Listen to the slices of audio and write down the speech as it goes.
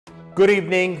Good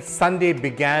evening. Sunday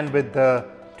began with the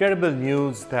terrible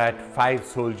news that 5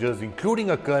 soldiers,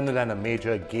 including a colonel and a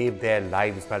major, gave their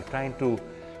lives while trying to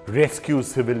rescue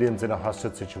civilians in a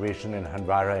hostage situation in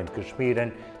Handwara in Kashmir.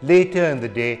 And later in the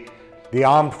day, the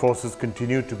armed forces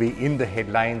continued to be in the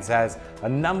headlines as a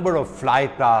number of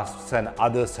flypasts and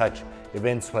other such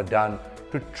events were done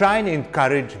to try and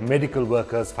encourage medical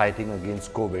workers fighting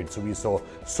against COVID. So we saw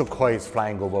Sukhois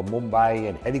flying over Mumbai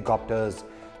and helicopters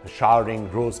showering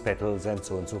rose petals and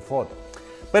so on and so forth.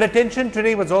 But attention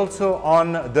today was also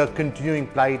on the continuing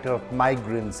plight of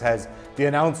migrants as the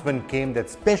announcement came that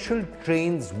special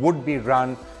trains would be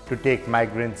run to take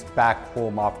migrants back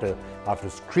home after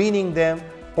screening them,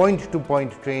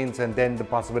 point-to-point trains, and then the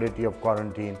possibility of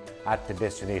quarantine at the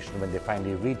destination when they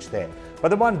finally reach there. But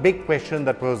the one big question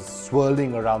that was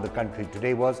swirling around the country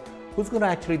today was who's going to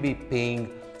actually be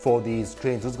paying for these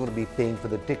trains, who's going to be paying for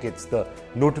the tickets. The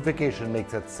notification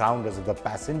makes it sound as if the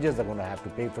passengers are going to have to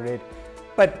pay for it.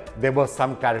 But there was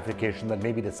some clarification that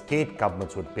maybe the state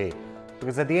governments would pay.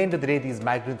 Because at the end of the day, these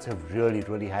migrants have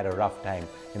really had a rough time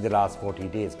in the last 40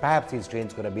 days. Perhaps these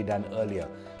trains could have been done earlier.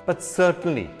 But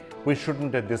certainly, we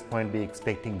shouldn't at this point be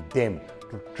expecting them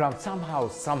to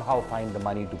somehow find the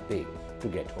money to pay to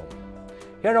get home.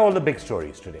 Here are all the big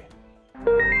stories today.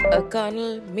 A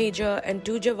colonel, major and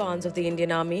 2 jawans of the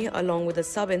Indian Army along with a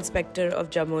sub-inspector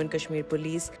of Jammu and Kashmir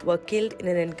police were killed in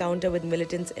an encounter with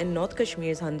militants in North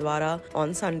Kashmir's Handwara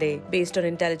on Sunday. Based on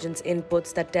intelligence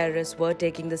inputs that terrorists were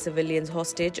taking the civilians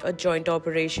hostage, a joint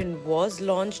operation was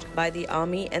launched by the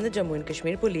Army and the Jammu and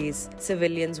Kashmir police.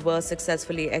 Civilians were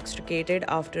successfully extricated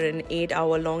after an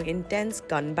 8-hour-long intense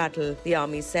gun battle. The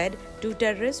Army said 2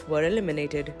 terrorists were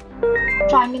eliminated.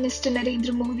 Prime Minister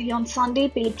Narendra Modi on Sunday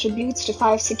paid tributes to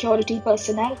 5 security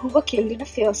personnel who were killed in a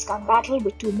fierce gun battle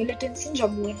with 2 militants in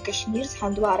Jammu and Kashmir's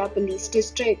Handwara police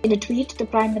district. In a tweet, the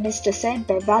Prime Minister said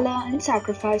their valor and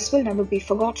sacrifice will never be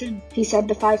forgotten. He said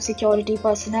the 5 security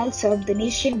personnel served the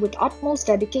nation with utmost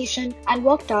dedication and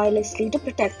worked tirelessly to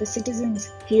protect the citizens.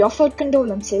 He offered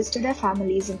condolences to their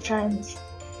families and friends.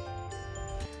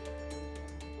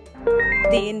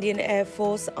 The Indian Air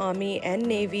Force, Army and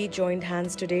Navy joined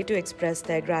hands today to express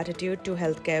their gratitude to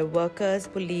healthcare workers,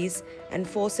 police and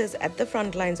forces at the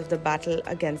front lines of the battle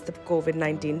against the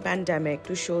COVID-19 pandemic.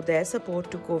 To show their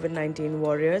support to COVID-19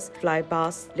 warriors,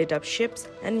 flypasts, lit up ships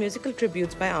and musical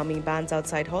tributes by army bands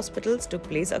outside hospitals took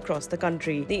place across the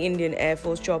country. The Indian Air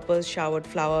Force choppers showered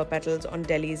flower petals on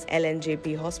Delhi's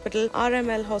LNJP Hospital,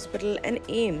 RML Hospital and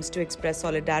AIIMS to express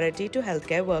solidarity to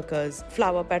healthcare workers.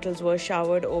 Flower petals were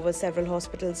showered over several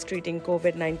hospitals treating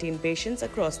COVID-19 patients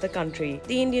across the country.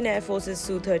 The Indian Air Force's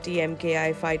Su-30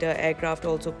 MKI fighter aircraft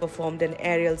also performed an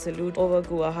aerial salute over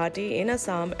Guwahati in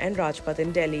Assam and Rajpath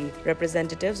in Delhi.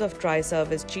 Representatives of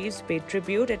tri-service chiefs paid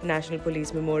tribute at National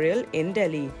Police Memorial in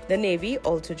Delhi. The Navy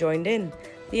also joined in.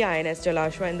 The INS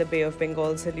Jalashwa in the Bay of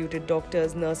Bengal saluted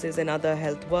doctors, nurses and other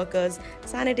health workers,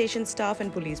 sanitation staff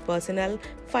and police personnel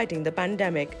fighting the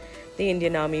pandemic. The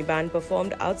Indian Army band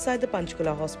performed outside the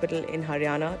Panchkula Hospital in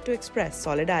Haryana to express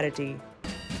solidarity.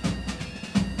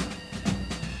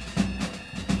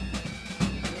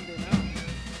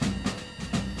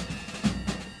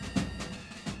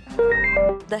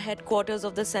 The headquarters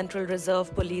of the Central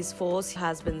Reserve Police Force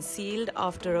has been sealed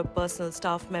after a personal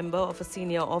staff member of a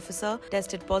senior officer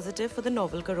tested positive for the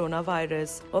novel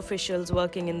coronavirus. Officials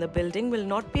working in the building will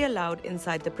not be allowed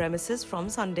inside the premises from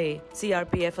Sunday.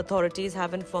 CRPF authorities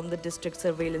have informed the district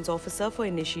surveillance officer for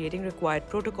initiating required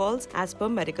protocols as per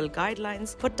medical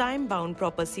guidelines for time-bound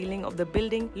proper sealing of the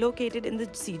building located in the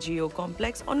CGO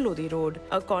complex on Lodi Road.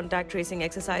 A contact tracing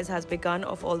exercise has begun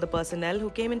of all the personnel who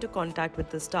came into contact with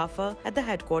the staffer at the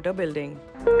headquarter building.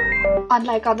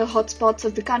 Unlike other hotspots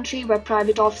of the country where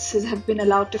private offices have been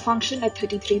allowed to function at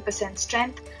 33%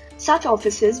 strength, such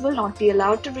offices will not be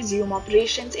allowed to resume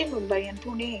operations in Mumbai and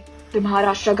Pune. The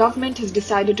Maharashtra government has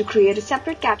decided to create a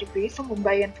separate category for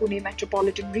Mumbai and Pune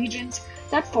metropolitan regions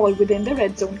that fall within the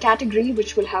red zone category,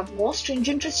 which will have more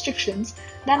stringent restrictions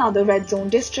than other red zone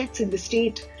districts in the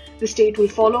state. The state will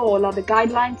follow all other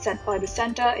guidelines set by the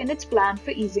centre in its plan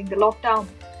for easing the lockdown.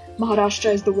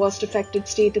 Maharashtra is the worst affected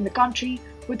state in the country,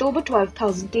 with over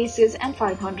 12,000 cases and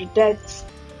 500 deaths.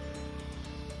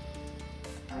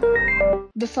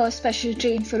 The first special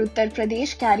train for Uttar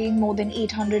Pradesh carrying more than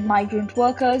 800 migrant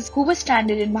workers who were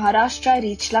stranded in Maharashtra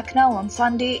reached Lucknow on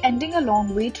Sunday, ending a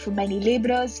long wait for many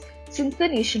labourers since the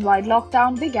nationwide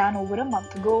lockdown began over a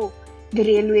month ago. The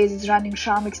Railways is running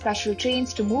Shramik special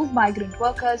trains to move migrant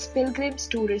workers, pilgrims,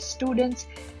 tourists, students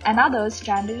and others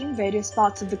stranded in various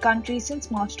parts of the country since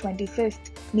March 25th.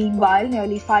 Meanwhile,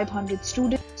 nearly 500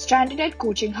 students stranded at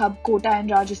coaching hub Kota in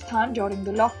Rajasthan during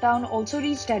the lockdown also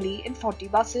reached Delhi in 40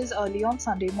 buses early on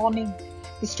Sunday morning.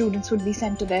 The students would be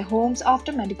sent to their homes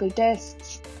after medical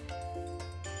tests.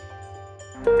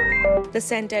 The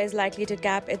centre is likely to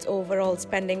cap its overall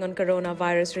spending on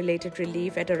coronavirus-related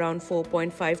relief at around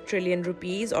 4.5 trillion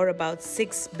rupees or about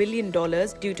 $6 billion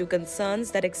due to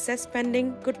concerns that excess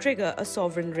spending could trigger a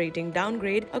sovereign rating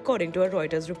downgrade, according to a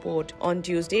Reuters report. On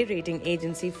Tuesday, rating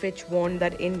agency Fitch warned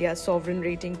that India's sovereign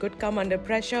rating could come under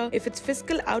pressure if its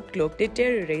fiscal outlook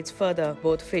deteriorates further.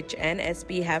 Both Fitch and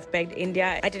SP have pegged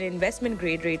India at an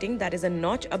investment-grade rating that is a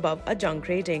notch above a junk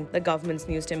rating. The government's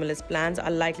new stimulus plans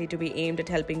are likely to be aimed at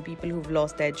helping people who've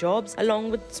lost their jobs,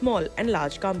 along with small and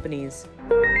large companies.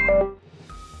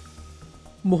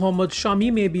 Mohammad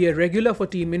Shami may be a regular for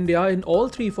Team India in all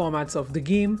three formats of the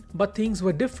game, but things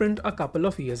were different a couple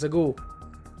of years ago.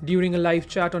 During a live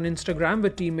chat on Instagram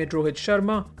with teammate Rohit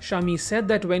Sharma, Shami said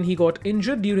that when he got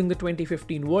injured during the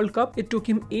 2015 World Cup, it took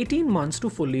him 18 months to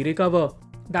fully recover.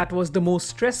 That was the most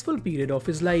stressful period of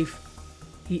his life.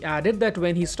 He added that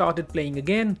when he started playing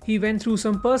again, he went through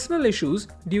some personal issues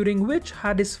during which,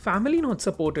 had his family not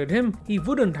supported him, he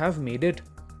wouldn't have made it.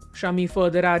 Shami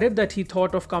further added that he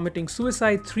thought of committing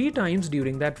suicide 3 times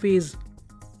during that phase.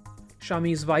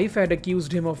 Shami's wife had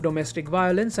accused him of domestic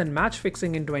violence and match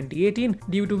fixing in 2018,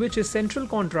 due to which his central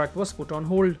contract was put on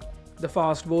hold. The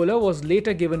fast bowler was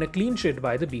later given a clean sheet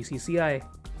by the BCCI.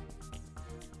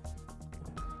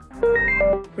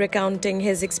 Recounting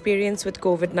his experience with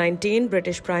COVID-19,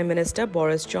 British Prime Minister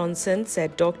Boris Johnson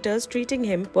said doctors treating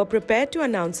him were prepared to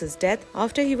announce his death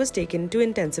after he was taken to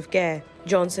intensive care.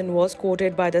 Johnson was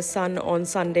quoted by The Sun on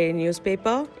Sunday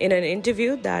newspaper in an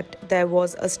interview that there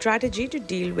was a strategy to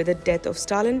deal with a death of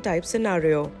Stalin-type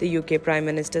scenario. The UK Prime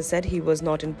Minister said he was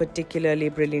not in particularly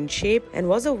brilliant shape and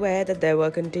was aware that there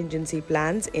were contingency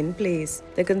plans in place.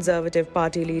 The Conservative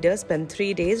Party leader spent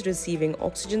 3 days receiving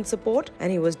oxygen support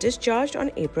and he was discharged on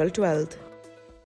April 12th.